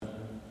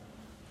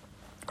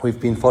we've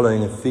been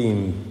following a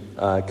theme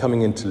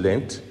coming into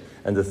Lent,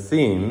 and the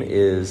theme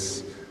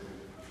is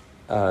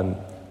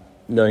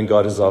knowing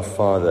God as our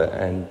Father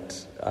and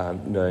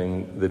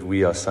knowing that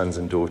we are sons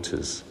and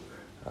daughters.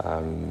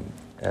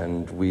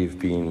 And we've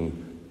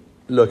been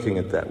looking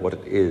at that, what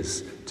it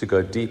is to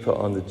go deeper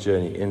on the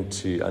journey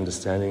into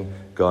understanding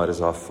God as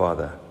our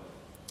Father,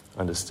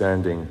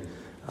 understanding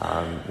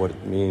what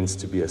it means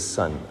to be a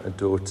son, a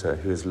daughter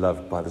who is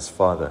loved by this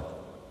Father.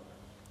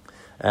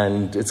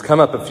 And it's come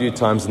up a few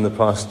times in the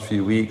past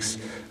few weeks,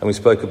 and we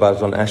spoke about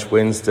it on Ash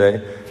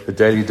Wednesday. The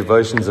daily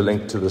devotions are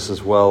linked to this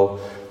as well.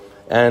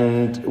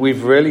 And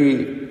we've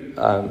really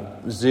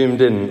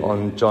zoomed in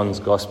on John's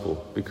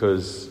Gospel,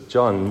 because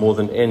John, more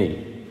than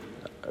any,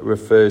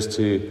 refers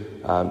to,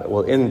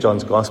 in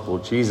John's Gospel,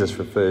 Jesus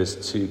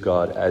refers to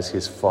God as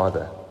his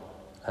Father,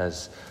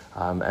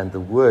 and the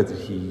word that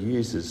he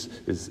uses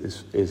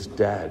is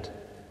dad,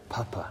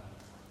 papa,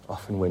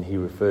 often when he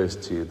refers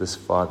to this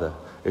Father.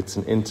 It's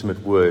an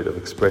intimate word of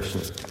expression.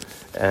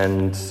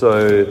 And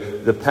so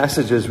the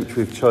passages which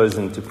we've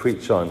chosen to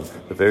preach on,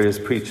 the various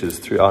preachers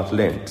throughout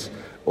Lent,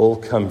 all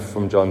come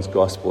from John's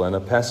Gospel and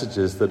are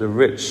passages that are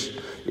rich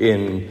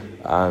in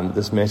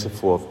this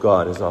metaphor of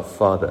God as our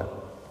Father.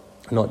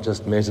 Not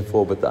just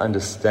metaphor, but the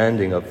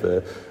understanding of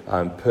the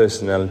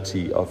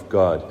personality of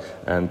God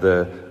and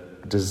the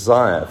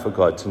desire for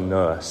God to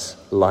know us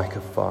like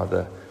a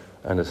father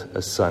and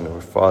a son, or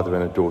a father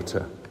and a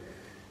daughter.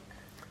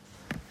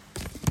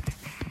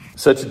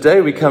 So today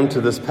we come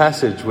to this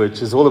passage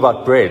which is all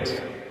about bread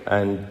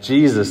and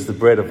Jesus, the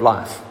bread of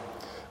life,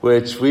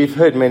 which we've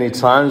heard many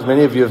times.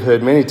 Many of you have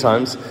heard many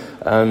times.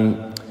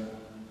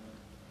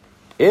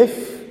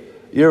 If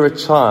you're a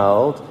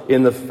child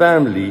in the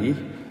family,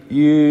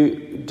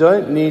 you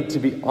don't need to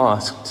be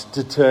asked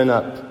to turn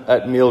up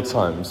at meal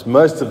times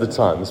most of the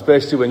time,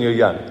 especially when you're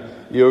young.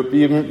 You're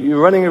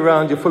running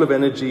around, you're full of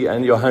energy,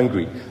 and you're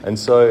hungry. And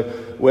so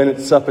when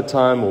it's supper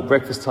time or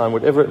breakfast time,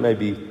 whatever it may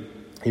be,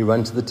 you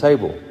run to the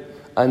table.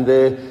 And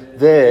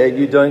there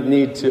you don't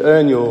need to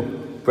earn your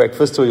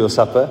breakfast or your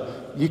supper.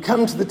 You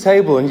come to the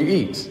table and you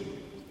eat.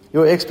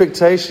 Your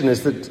expectation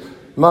is that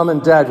mum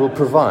and dad will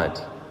provide,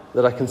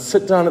 that I can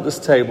sit down at this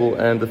table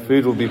and the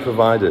food will be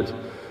provided.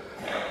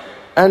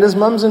 And as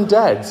mums and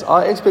dads,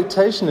 our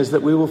expectation is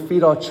that we will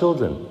feed our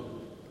children.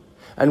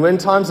 And when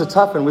times are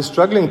tough and we're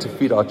struggling to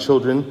feed our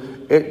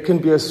children, it can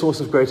be a source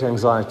of great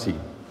anxiety.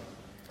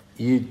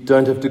 You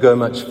don't have to go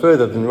much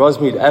further than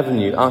Rosmead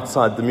Avenue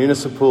outside the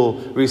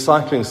municipal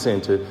recycling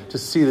centre to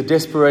see the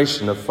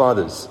desperation of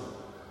fathers.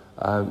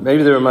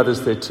 Maybe there are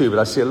mothers there too, but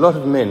I see a lot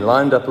of men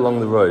lined up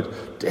along the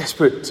road,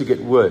 desperate to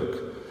get work.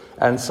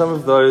 And some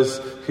of those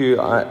who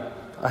I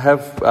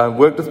have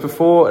worked with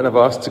before and have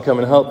asked to come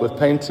and help with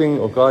painting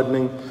or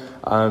gardening,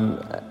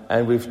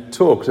 and we've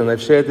talked and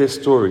they've shared their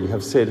story,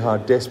 have said how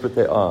desperate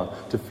they are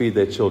to feed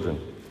their children.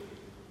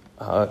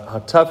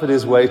 How tough it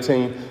is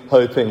waiting,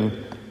 hoping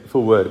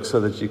for work so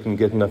that you can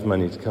get enough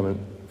money to come and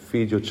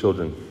feed your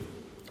children.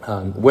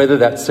 Whether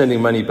that's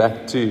sending money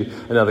back to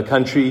another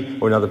country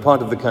or another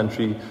part of the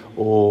country,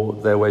 or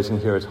they're waiting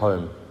here at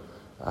home.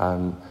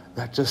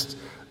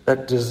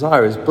 That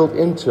desire is built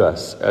into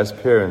us as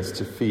parents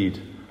to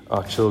feed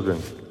our children.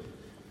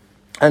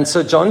 And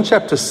so John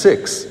chapter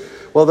 6,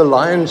 well, the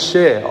lion's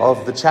share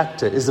of the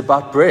chapter is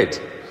about bread.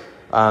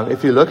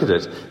 If you look at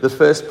it, the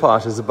first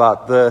part is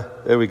about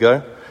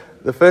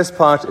the first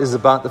part is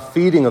about the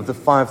feeding of the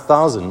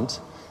 5,000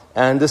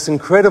 and this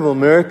incredible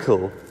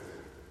miracle,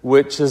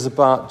 which is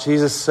about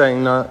Jesus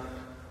saying now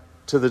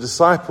to the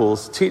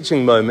disciples,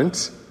 teaching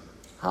moment,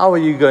 how are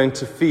you going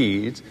to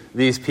feed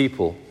these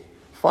people?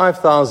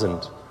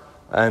 5,000.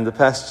 And the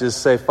passages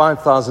say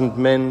 5,000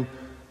 men,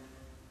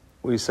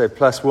 we say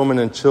plus women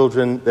and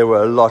children. There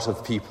were a lot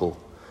of people.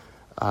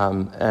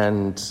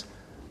 And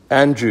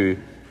Andrew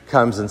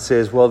comes and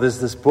says, well, there's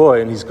this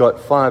boy and he's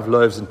got 5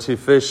 loaves and 2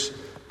 fish.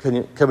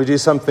 Can we do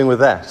something with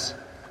that?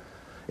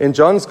 In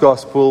John's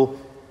Gospel,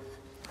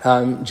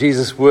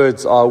 Jesus'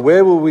 words are,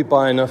 where will we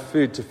buy enough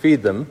food to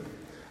feed them?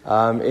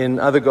 In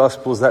other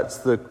Gospels, that's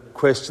the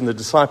question the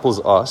disciples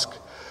ask,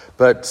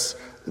 but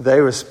they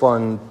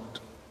respond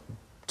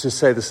to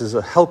say this is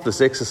a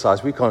helpless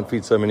exercise. We can't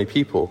feed so many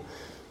people.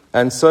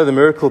 And so the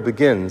miracle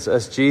begins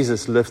as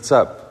Jesus lifts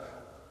up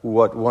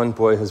what one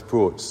boy has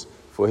brought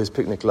for his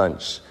picnic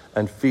lunch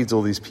and feeds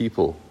all these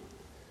people.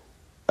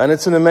 And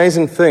it's an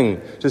amazing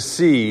thing to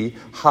see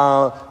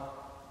how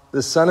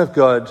the Son of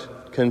God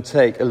can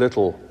take a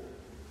little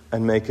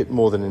and make it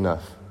more than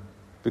enough,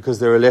 because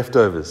there are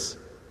leftovers.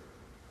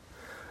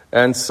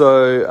 And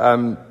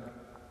so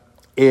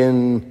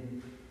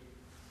in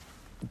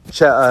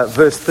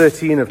verse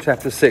 13 of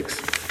chapter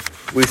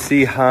 6, we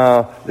see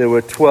how there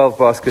were 12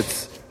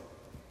 baskets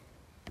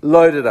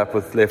loaded up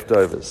with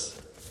leftovers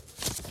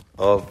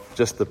of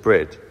just the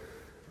bread.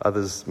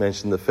 Others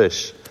mention the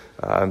fish.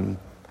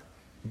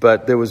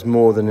 But there was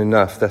more than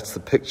enough. That's the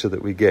picture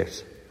that we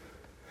get.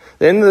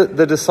 Then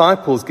the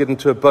disciples get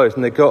into a boat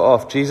and they go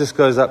off. Jesus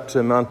goes up to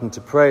a mountain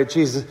to pray.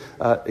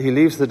 He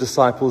leaves the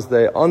disciples.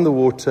 They're on the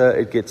water.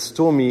 It gets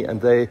stormy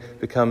and they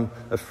become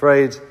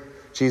afraid.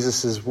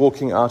 Jesus is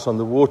walking out on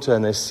the water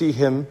and they see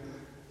him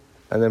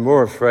and they're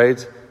more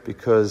afraid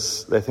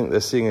because they think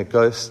they're seeing a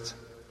ghost.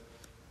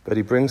 But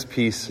he brings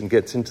peace and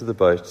gets into the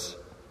boat.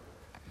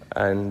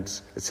 And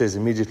it says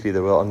immediately they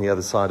were on the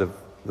other side of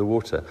the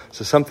water.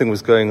 So something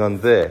was going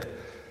on there.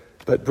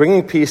 But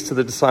bringing peace to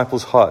the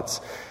disciples'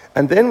 hearts.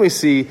 And then we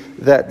see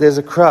that there's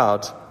a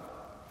crowd,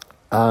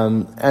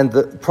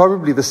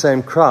 probably the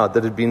same crowd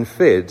that had been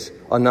fed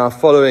are now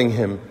following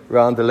him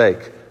around the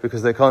lake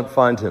because they can't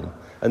find him.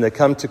 And they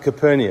come to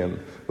Capernaum,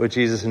 where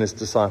Jesus and his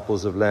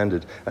disciples have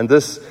landed. And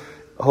this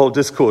whole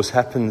discourse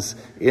happens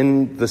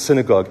in the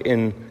synagogue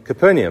in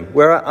Capernaum,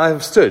 where I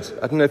have stood.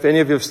 I don't know if any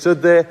of you have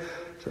stood there.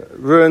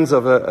 Ruins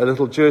of a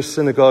little Jewish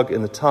synagogue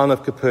in the town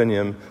of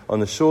Capernaum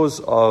on the shores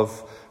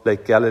of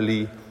Lake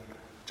Galilee.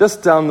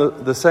 Just down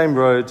the same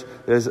road,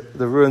 there's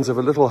the ruins of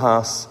a little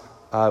house,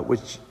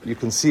 which you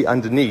can see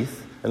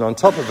underneath. And on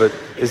top of it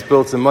is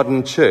built a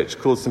modern church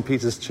called St.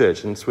 Peter's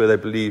Church. And it's where they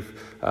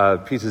believe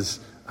Peter's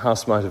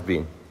house might have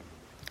been.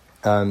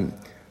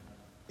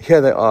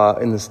 Here they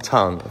are in this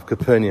town of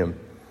Capernaum.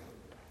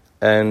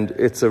 And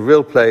it's a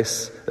real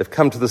place. They've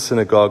come to the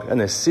synagogue and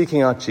they're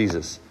seeking out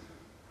Jesus.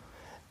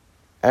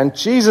 And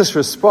Jesus'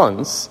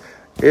 response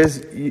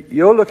is,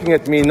 you're looking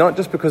at me not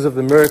just because of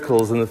the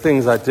miracles and the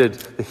things I did,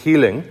 the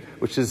healing,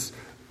 which is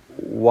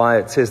why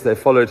it says they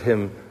followed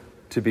him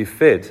to be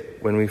fed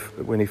when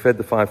he fed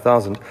the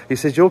 5,000. He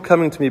says, you're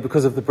coming to me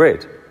because of the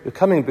bread. You're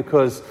coming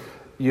because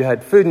you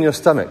had food in your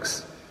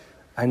stomachs,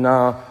 and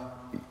now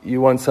you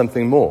want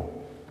something more.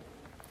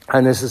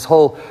 And there's this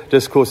whole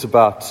discourse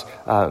about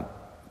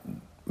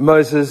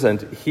Moses,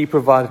 and he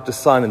provided the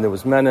sign, and there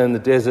was manna in the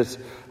desert,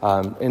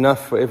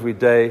 enough for every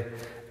day.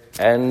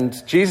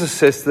 And Jesus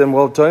says to them,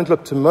 well, don't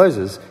look to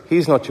Moses.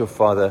 He's not your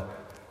father.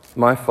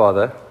 My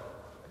Father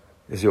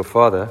is your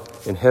Father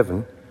in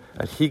heaven,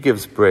 and he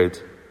gives bread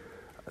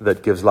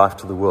that gives life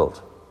to the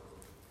world.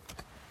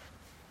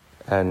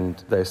 And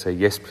they say,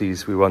 yes,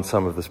 please, we want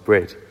some of this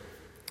bread.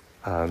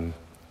 And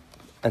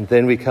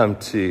then we come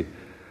to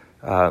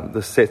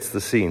this sets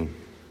the scene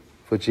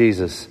for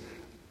Jesus,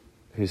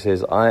 who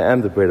says, I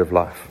am the bread of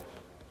life.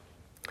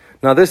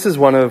 Now, this is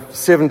one of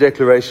 7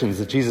 declarations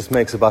that Jesus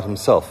makes about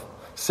himself.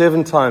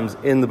 7 times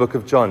in the book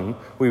of John,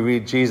 we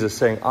read Jesus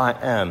saying, I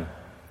am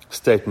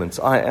statements.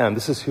 I am.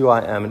 This is who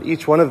I am. And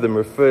each one of them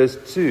refers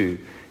to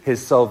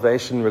his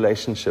salvation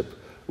relationship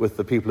with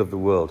the people of the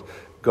world.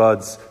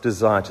 God's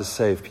desire to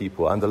save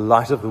people. I'm the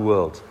light of the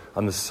world.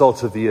 I'm the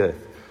salt of the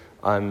earth.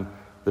 I'm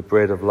the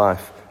bread of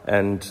life.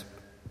 And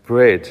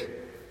bread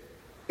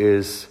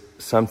is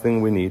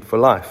something we need for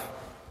life.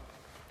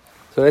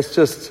 So let's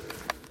just,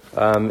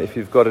 if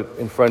you've got it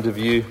in front of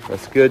you,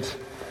 that's good.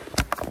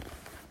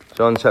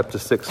 John chapter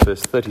 6,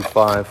 verse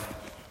 35.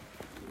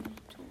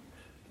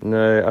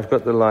 No, I've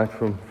got the light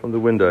from the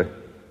window.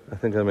 I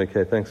think I'm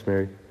okay. Thanks,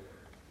 Mary.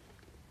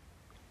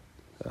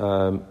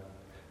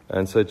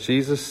 And so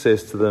Jesus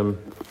says to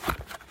them,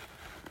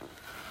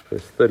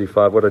 verse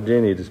 35, what I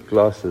do need is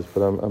glasses,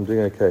 but I'm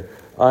doing okay.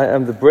 I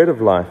am the bread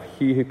of life.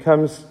 He who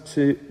comes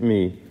to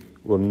me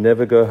will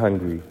never go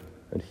hungry,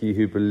 and he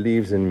who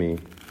believes in me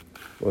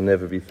will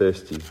never be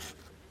thirsty.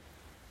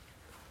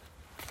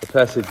 A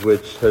passage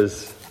which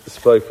has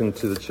spoken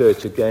to the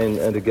church again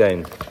and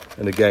again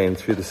and again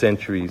through the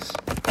centuries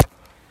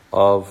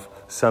of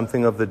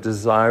something of the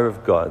desire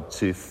of God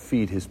to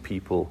feed his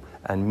people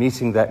and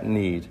meeting that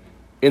need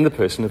in the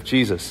person of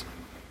Jesus.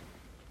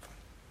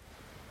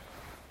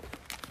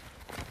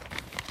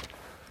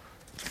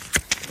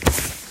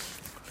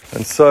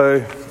 And so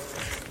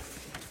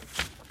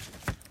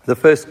the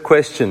first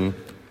question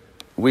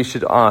we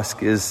should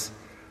ask is,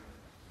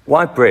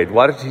 why bread?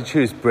 Why did he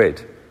choose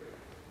bread?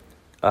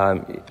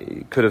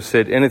 He could have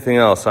said anything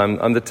else.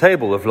 I'm the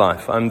table of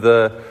life. I'm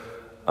the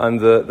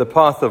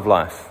path of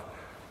life.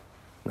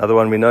 Another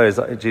one we know is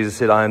Jesus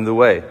said, I am the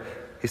way.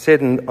 He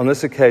said on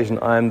this occasion,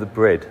 I am the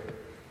bread.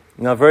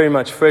 Now, very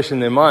much fresh in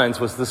their minds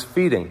was this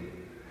feeding.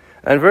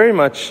 And very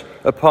much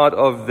a part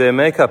of their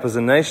makeup as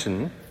a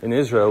nation in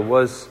Israel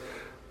was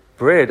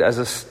bread as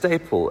a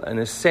staple, an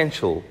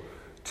essential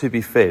to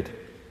be fed.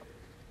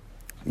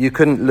 You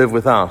couldn't live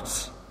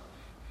without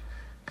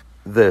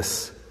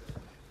this.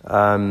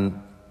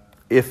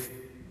 If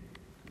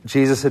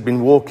Jesus had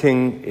been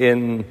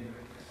walking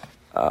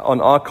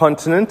on our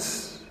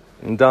continent,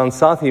 and down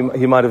south, he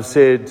might have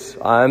said,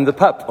 I am the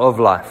pap of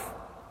life.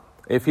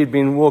 If he'd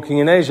been walking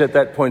in Asia at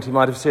that point, he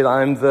might have said,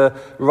 I am the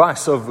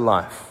rice of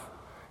life.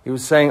 He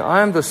was saying,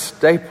 I am the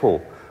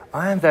staple.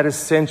 I am that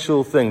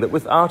essential thing, that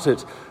without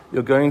it,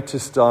 you're going to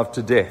starve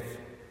to death.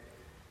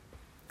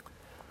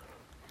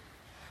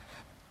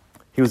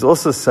 He was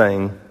also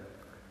saying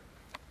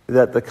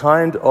that the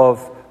kind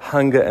of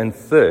hunger and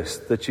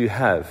thirst that you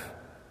have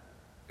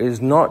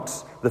is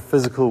not the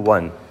physical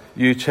one.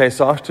 You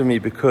chase after me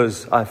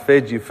because I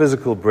fed you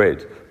physical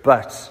bread,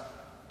 but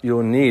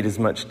your need is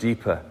much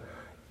deeper.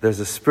 There's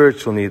a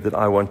spiritual need that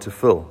I want to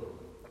fill.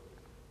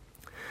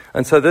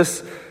 And so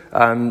this,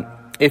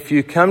 if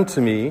you come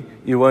to me,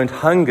 you won't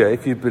hunger.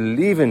 If you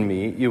believe in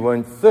me, you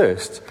won't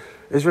thirst.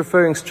 is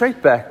referring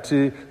straight back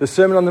to the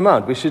Sermon on the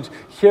Mount. We should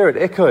hear it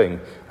echoing.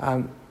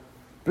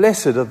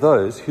 Blessed are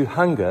those who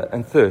hunger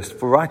and thirst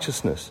for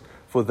righteousness,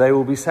 for they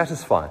will be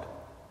satisfied.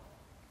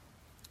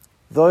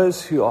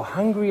 Those who are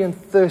hungry and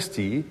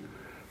thirsty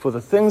for the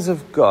things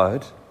of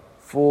God,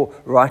 for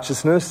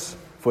righteousness,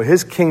 for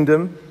His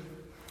kingdom,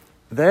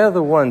 they are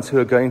the ones who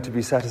are going to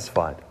be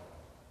satisfied.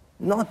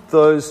 Not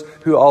those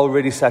who are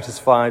already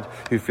satisfied,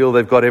 who feel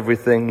they've got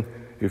everything,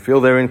 who feel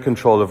they're in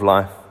control of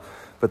life,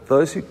 but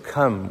those who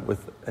come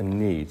with a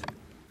need.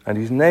 And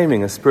He's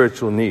naming a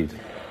spiritual need.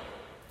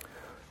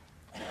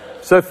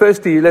 So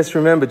firstly, let's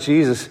remember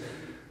Jesus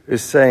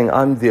is saying,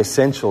 I'm the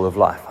essential of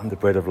life. I'm the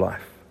bread of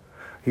life.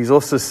 He's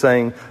also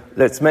saying,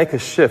 let's make a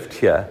shift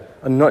here.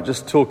 I'm not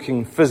just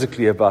talking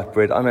physically about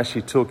bread. I'm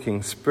actually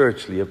talking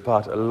spiritually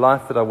about a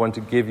life that I want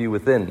to give you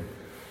within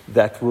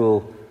that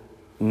will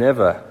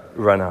never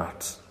run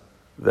out,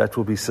 that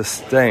will be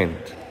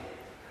sustained.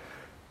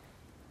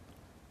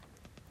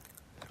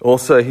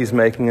 Also, He's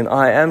making an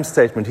I am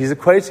statement. He's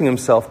equating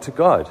Himself to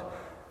God.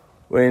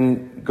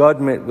 When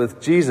God met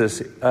with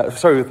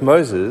with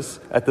Moses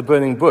at the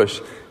burning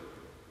bush,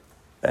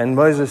 and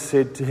Moses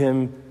said to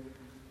him,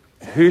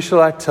 who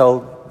shall I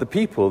tell the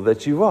people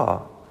that you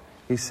are?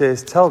 He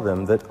says, tell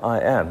them that I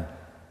am.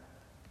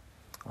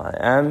 I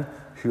am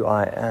who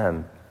I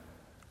am.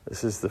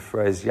 This is the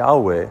phrase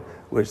Yahweh,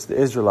 which the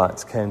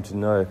Israelites came to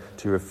know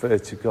to refer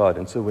to God.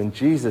 And so when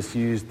Jesus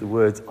used the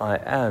words I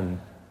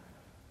am,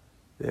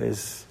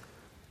 there's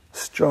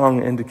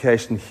strong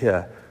indication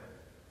here.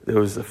 There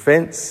was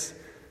offense,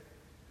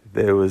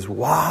 there was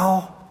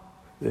wow,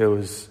 there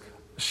was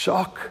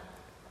shock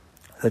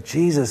that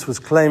Jesus was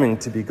claiming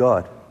to be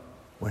God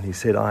when He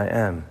said, I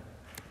am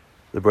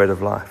the bread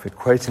of life,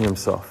 equating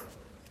Himself.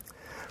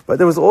 But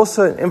there was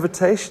also an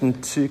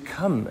invitation to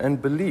come and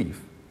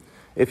believe.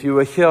 If you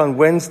were here on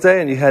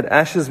Wednesday and you had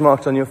ashes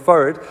marked on your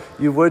forehead,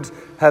 you would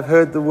have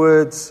heard the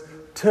words,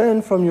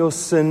 turn from your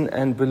sin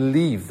and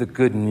believe the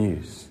good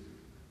news.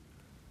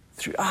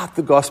 Throughout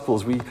the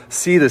Gospels, we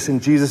see this in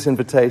Jesus'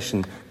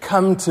 invitation.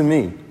 Come to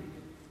me.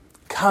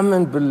 Come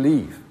and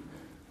believe.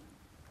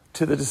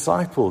 To the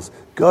disciples,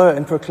 go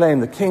and proclaim,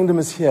 the kingdom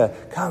is here.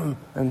 Come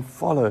and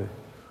follow.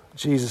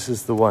 Jesus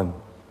is the one.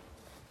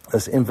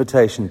 This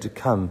invitation to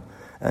come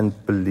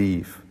and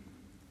believe.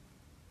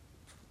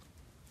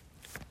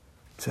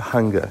 To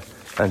hunger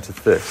and to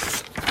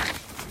thirst.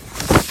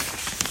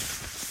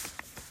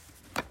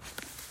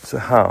 So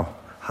how?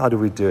 How do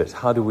we do it?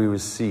 How do we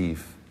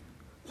receive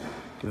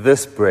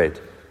this bread?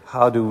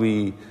 How do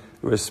we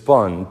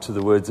respond to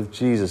the words of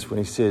Jesus when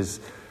He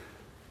says,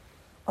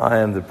 I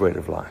am the bread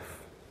of life?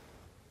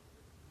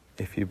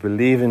 If you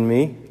believe in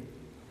me,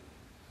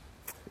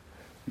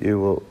 you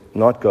will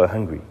not go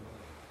hungry.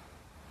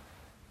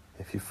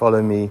 If you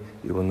follow me,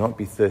 you will not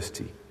be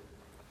thirsty.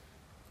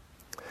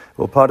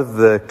 Well, part of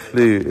the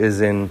clue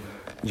is in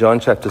John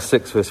chapter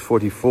 6, verse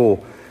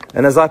 44.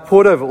 And as I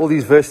pored over all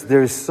these verses,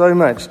 there is so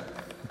much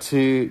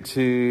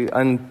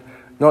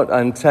not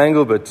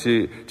untangle, but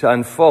to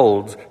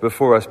unfold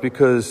before us,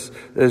 because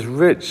there's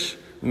rich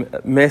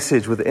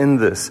message within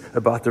this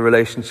about the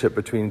relationship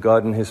between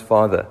God and His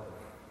Father.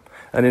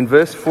 And in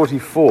verse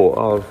 44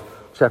 of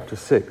chapter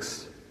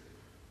 6,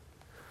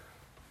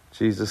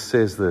 Jesus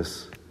says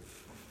this.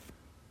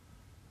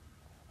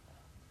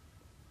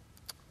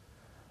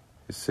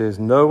 He says,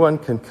 no one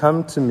can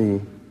come to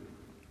me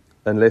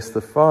unless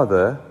the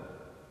Father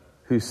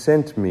who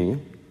sent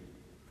me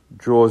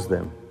draws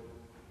them,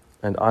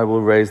 and I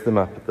will raise them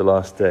up at the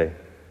last day.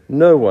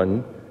 No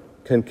one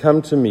can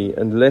come to me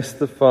unless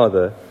the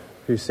Father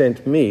who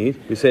sent me,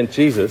 who sent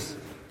Jesus,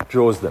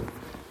 draws them.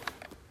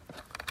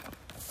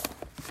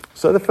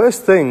 So the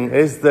first thing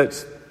is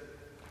that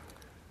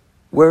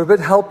we're a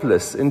bit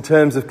helpless in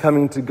terms of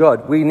coming to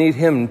God. We need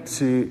Him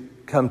to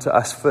come to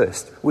us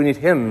first. We need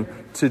Him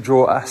to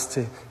draw us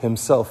to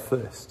Himself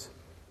first.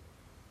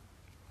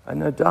 And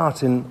no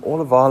doubt in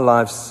all of our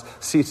lives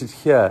seated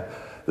here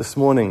this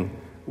morning,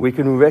 we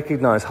can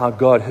recognize how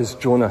God has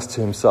drawn us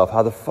to Himself,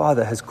 how the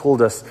Father has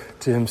called us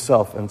to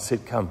Himself and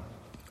said, come,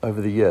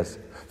 over the years.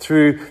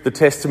 Through the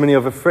testimony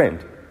of a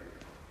friend,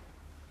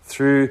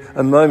 through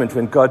a moment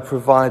when God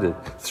provided,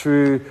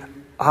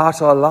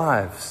 throughout our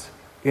lives,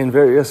 in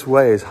various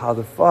ways, how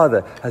the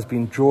Father has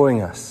been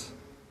drawing us.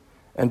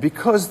 And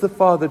because the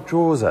Father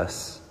draws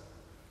us,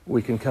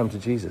 we can come to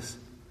Jesus.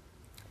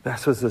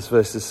 That's what this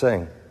verse is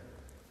saying.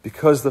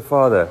 Because the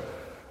Father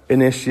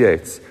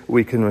initiates,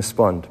 we can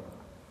respond.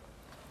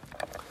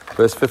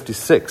 Verse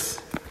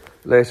 56,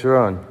 later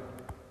on,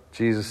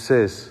 Jesus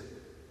says,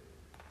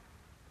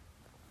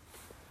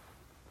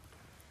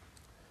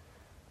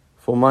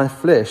 for my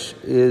flesh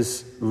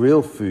is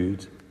real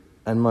food,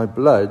 and my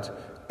blood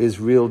is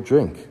real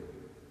drink.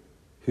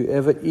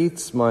 Whoever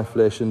eats my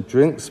flesh and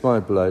drinks my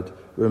blood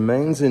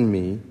remains in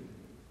me,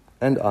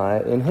 and I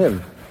in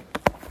him.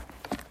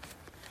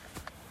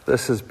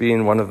 This has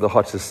been one of the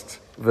hottest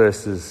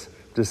verses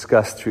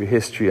discussed through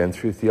history and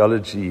through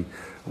theology.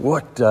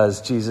 What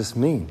does Jesus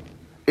mean?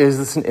 Is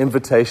this an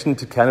invitation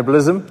to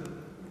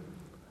cannibalism?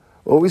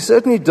 Well, we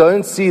certainly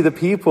don't see the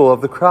people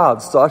of the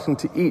crowd starting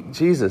to eat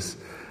Jesus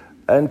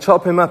and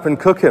chop him up and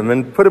cook him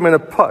and put him in a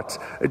pot.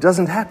 It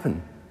doesn't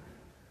happen.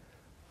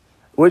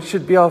 Which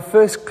should be our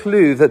first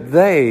clue that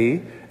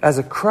they, as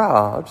a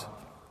crowd,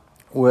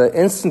 were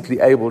instantly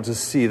able to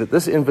see that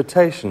this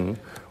invitation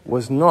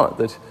was not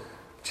that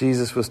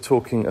Jesus was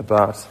talking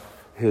about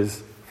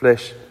his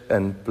flesh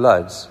and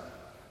blood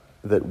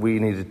that we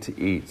needed to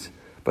eat,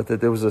 but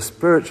that there was a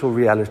spiritual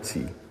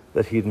reality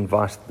that he'd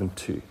invited them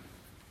to.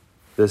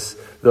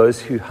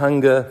 Those who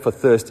hunger for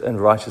thirst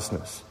and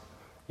righteousness,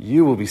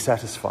 you will be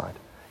satisfied.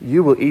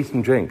 You will eat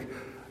and drink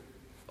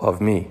of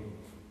me.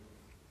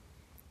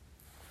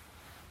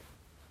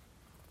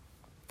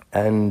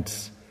 And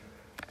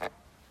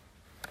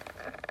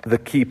the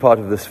key part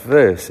of this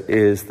verse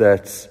is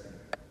that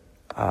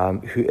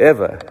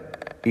whoever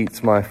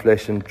eats my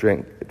flesh and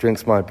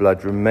drinks my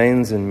blood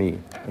remains in me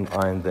and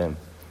I in them.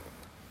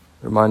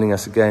 Reminding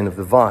us again of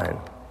the vine,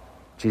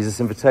 Jesus'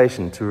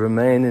 invitation to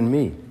remain in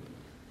me.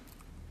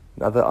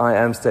 Another I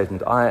am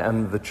statement, I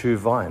am the true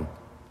vine.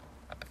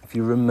 If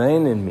you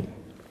remain in me,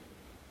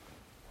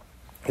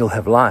 you'll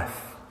have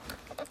life.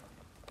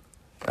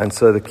 And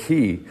so the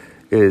key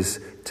is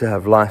to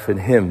have life in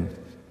him.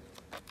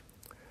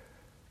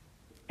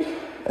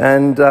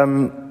 And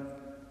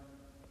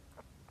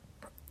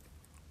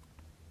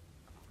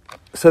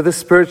so this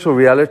spiritual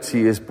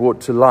reality is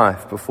brought to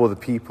life before the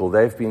people.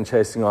 They've been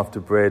chasing after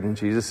bread, and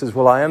Jesus says,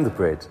 well, I am the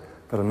bread,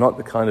 but I'm not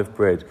the kind of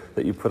bread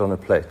that you put on a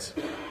plate.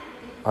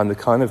 I'm the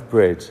kind of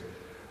bread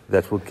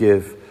that will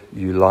give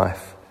you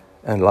life,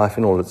 and life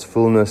in all its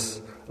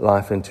fullness,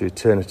 life into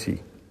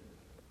eternity.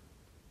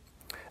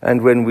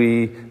 And when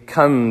we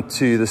come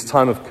to this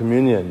time of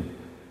communion,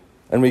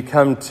 and we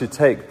come to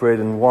take bread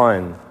and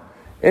wine,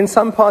 in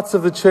some parts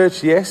of the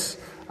church, yes,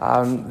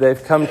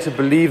 they've come to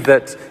believe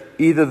that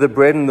either the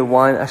bread and the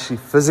wine actually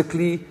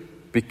physically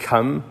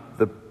become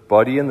the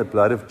body and the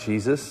blood of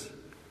Jesus,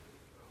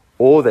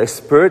 or they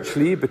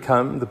spiritually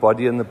become the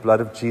body and the blood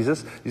of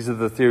Jesus. These are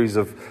the theories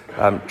of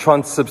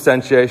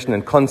transubstantiation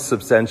and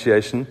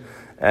consubstantiation,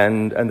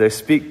 and they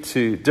speak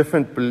to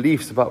different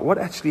beliefs about what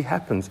actually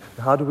happens.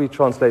 How do we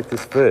translate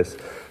this verse?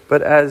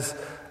 But as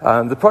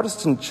the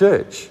Protestant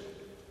church,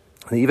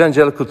 the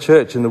evangelical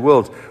church in the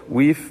world,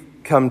 we've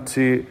come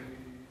to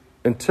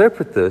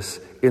interpret this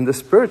in the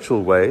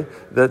spiritual way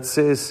that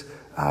says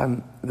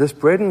this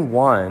bread and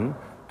wine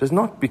does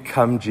not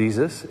become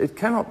Jesus. It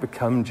cannot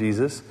become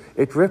Jesus.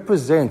 It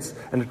represents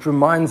and it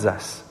reminds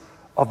us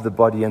of the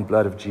body and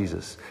blood of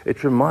Jesus.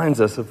 It reminds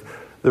us of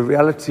the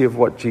reality of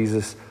what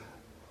Jesus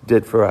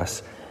did for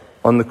us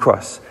on the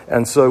cross.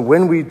 And so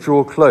when we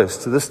draw close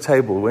to this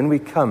table, when we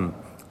come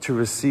to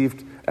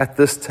receive at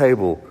this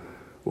table,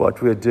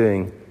 what we're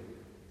doing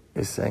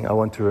is saying, I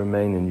want to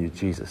remain in you,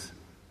 Jesus.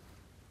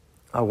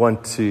 I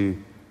want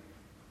to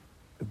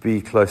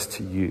be close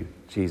to you,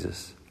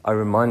 Jesus. I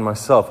remind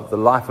myself of the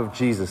life of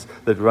Jesus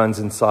that runs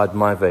inside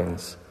my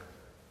veins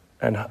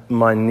and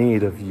my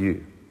need of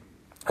you.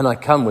 And I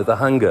come with a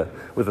hunger,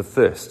 with a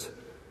thirst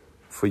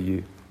for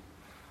you.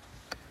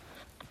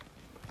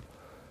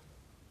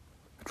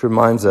 It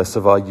reminds us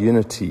of our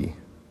unity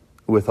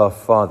with our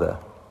Father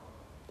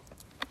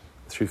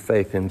through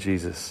faith in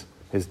Jesus,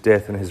 his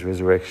death and his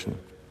resurrection.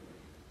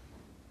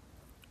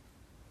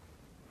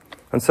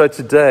 And so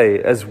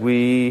today, as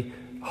we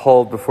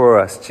hold before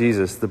us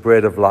Jesus, the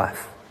bread of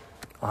life,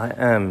 I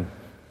am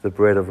the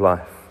bread of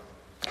life.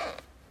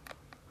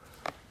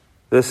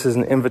 This is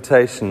an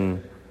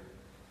invitation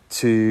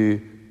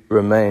to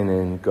remain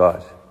in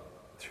God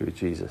through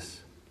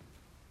Jesus.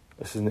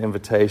 This is an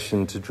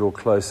invitation to draw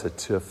closer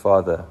to a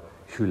Father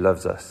who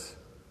loves us.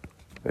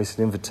 It's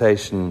an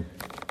invitation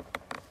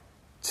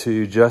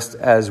to, just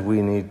as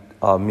we need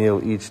our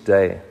meal each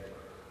day,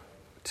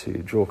 to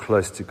draw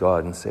close to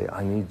God and say,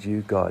 I need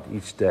you, God,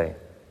 each day.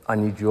 I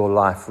need your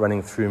life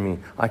running through me.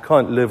 I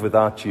can't live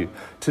without you.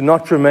 To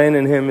not remain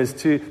in him is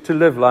to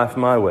live life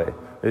my way.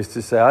 Is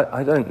to say,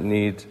 I don't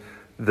need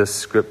this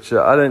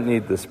scripture. I don't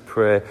need this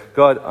prayer.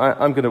 God,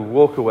 I'm going to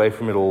walk away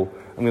from it all.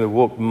 I'm going to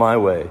walk my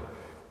way.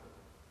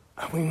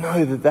 And we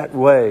know that that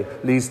way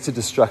leads to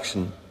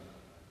destruction.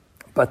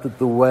 But that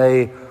the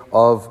way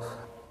of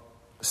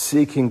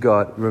seeking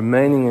God,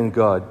 remaining in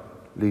God,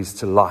 leads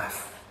to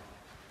life.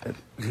 It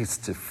leads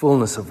to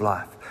fullness of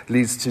life. It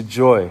leads to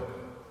joy.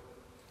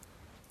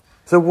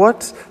 So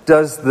what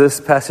does this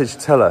passage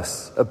tell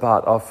us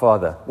about our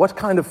Father? What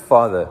kind of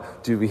Father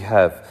do we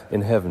have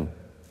in heaven?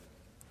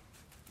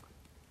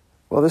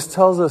 Well, this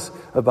tells us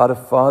about a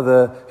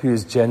Father who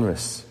is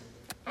generous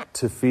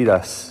to feed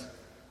us,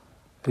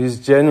 who is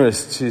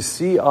generous to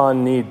see our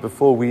need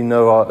before we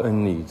know our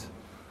own need.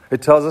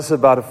 It tells us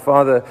about a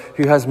Father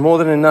who has more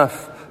than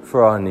enough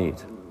for our need.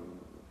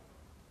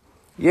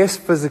 Yes,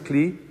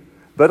 physically,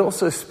 but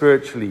also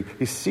spiritually.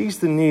 He sees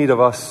the need of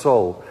our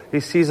soul. He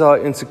sees our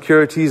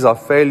insecurities, our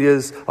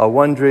failures, our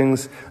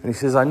wanderings, and he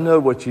says, I know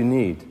what you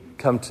need.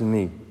 Come to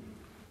me.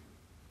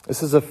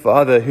 This is a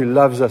Father who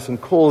loves us and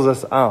calls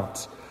us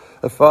out.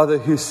 A Father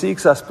who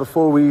seeks us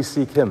before we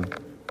seek him.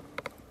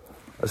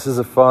 This is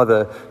a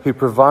Father who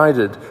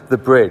provided the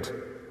bread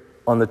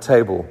on the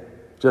table,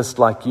 just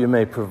like you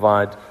may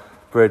provide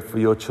bread for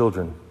your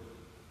children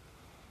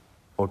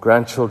or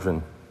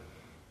grandchildren.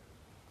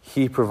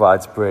 He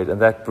provides bread,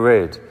 and that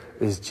bread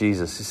is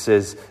Jesus. He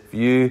says, if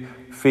you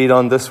feed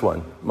on this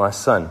one, my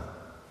son,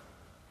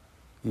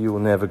 you will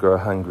never grow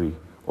hungry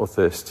or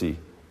thirsty.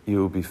 You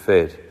will be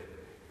fed.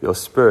 Your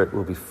spirit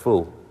will be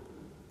full,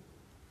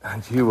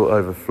 and you will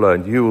overflow,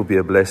 and you will be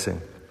a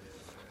blessing.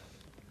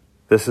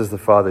 This is the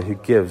Father who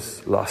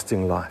gives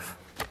lasting life.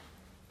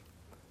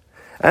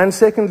 And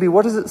secondly,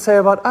 what does it say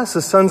about us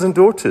as sons and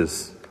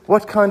daughters?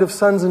 What kind of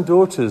sons and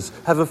daughters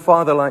have a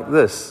father like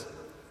this?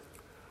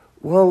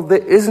 Well,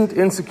 there isn't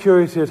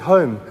insecurity at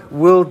home.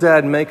 Will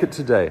Dad make it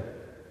today?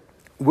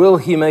 Will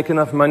he make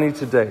enough money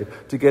today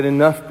to get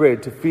enough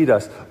bread to feed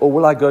us? Or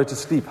will I go to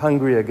sleep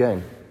hungry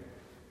again?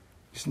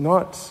 He's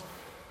not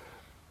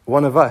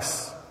one of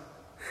us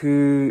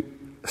who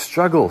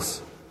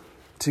struggles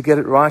to get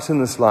it right in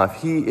this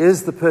life. He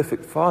is the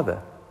perfect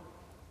Father.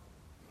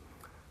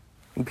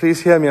 And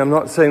please hear me, I'm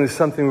not saying there's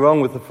something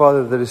wrong with the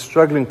father that is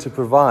struggling to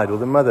provide or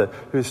the mother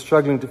who is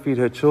struggling to feed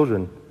her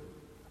children.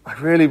 I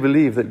really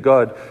believe that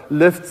God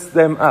lifts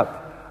them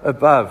up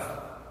above.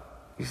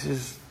 He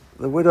says,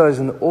 the widows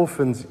and the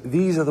orphans,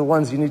 these are the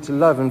ones you need to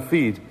love and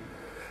feed.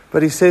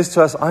 But he says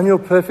to us, I'm your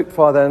perfect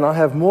Father, and I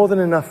have more than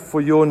enough for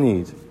your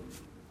need.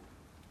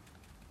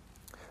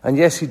 And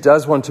yes, he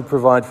does want to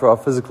provide for our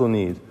physical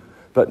need,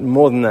 but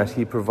more than that,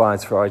 he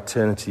provides for our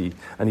eternity,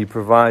 and he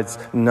provides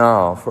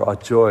now for our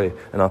joy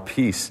and our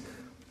peace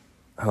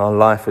and our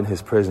life in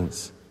his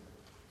presence.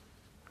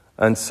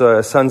 And so,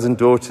 as sons and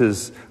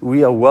daughters,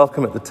 we are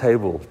welcome at the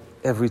table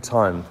every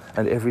time,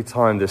 and every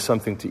time there's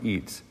something to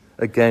eat,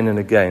 again and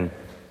again.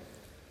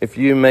 If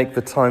you make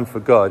the time for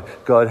God,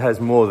 God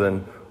has more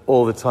than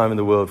all the time in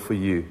the world for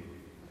you.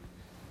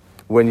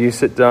 When you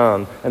sit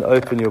down and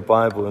open your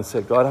Bible and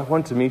say, God, I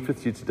want to meet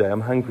with you today.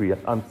 I'm hungry.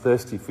 I'm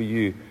thirsty for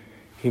you.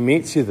 He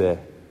meets you there.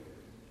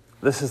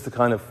 This is the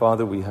kind of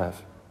Father we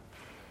have.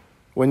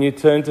 When you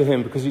turn to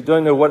him because you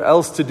don't know what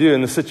else to do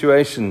in the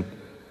situation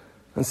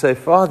and say,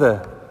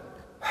 Father,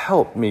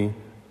 help me.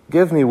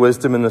 Give me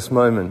wisdom in this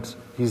moment.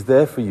 He's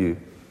there for you.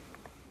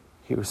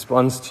 He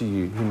responds to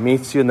you. He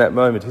meets you in that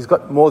moment. He's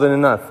got more than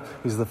enough.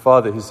 He's the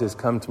Father who says,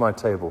 come to my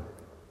table.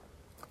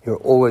 You're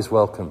always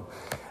welcome.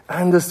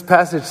 And this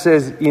passage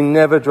says he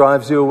never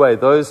drives you away.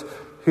 Those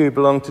who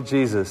belong to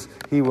Jesus,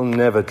 he will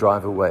never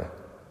drive away.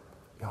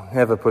 He'll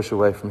never push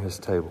away from his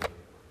table.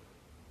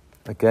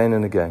 Again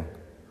and again.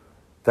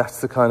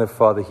 That's the kind of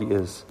Father he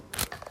is.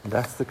 And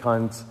that's the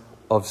kinds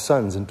of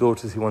sons and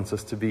daughters he wants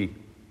us to be.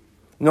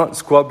 Not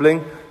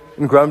squabbling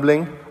and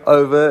grumbling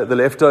over the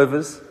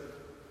leftovers,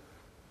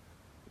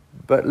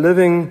 but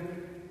living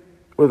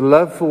with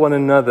love for one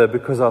another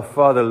because our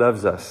Father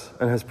loves us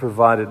and has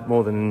provided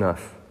more than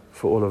enough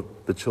for all of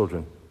the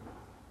children.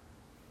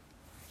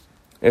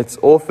 It's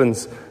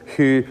orphans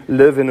who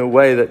live in a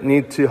way that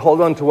need to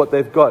hold on to what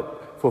they've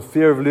got for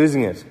fear of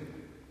losing it.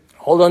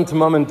 Hold on to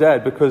mum and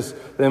dad because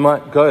they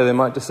might go, they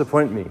might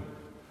disappoint me.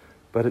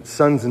 But it's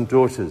sons and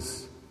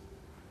daughters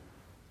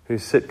who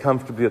sit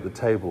comfortably at the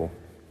table,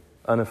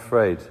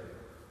 unafraid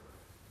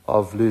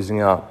of losing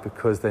out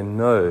because they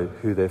know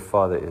who their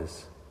Father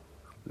is.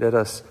 Let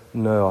us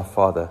know our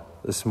Father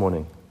this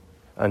morning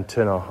and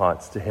turn our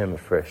hearts to him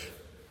afresh.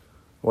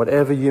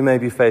 Whatever you may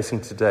be facing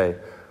today,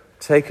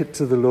 take it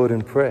to the Lord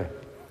in prayer.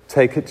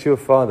 Take it to your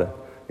Father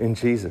in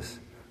Jesus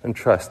and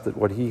trust that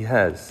what he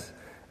has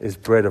is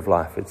bread of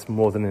life. It's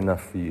more than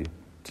enough for you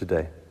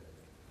today.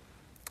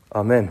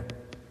 Amen.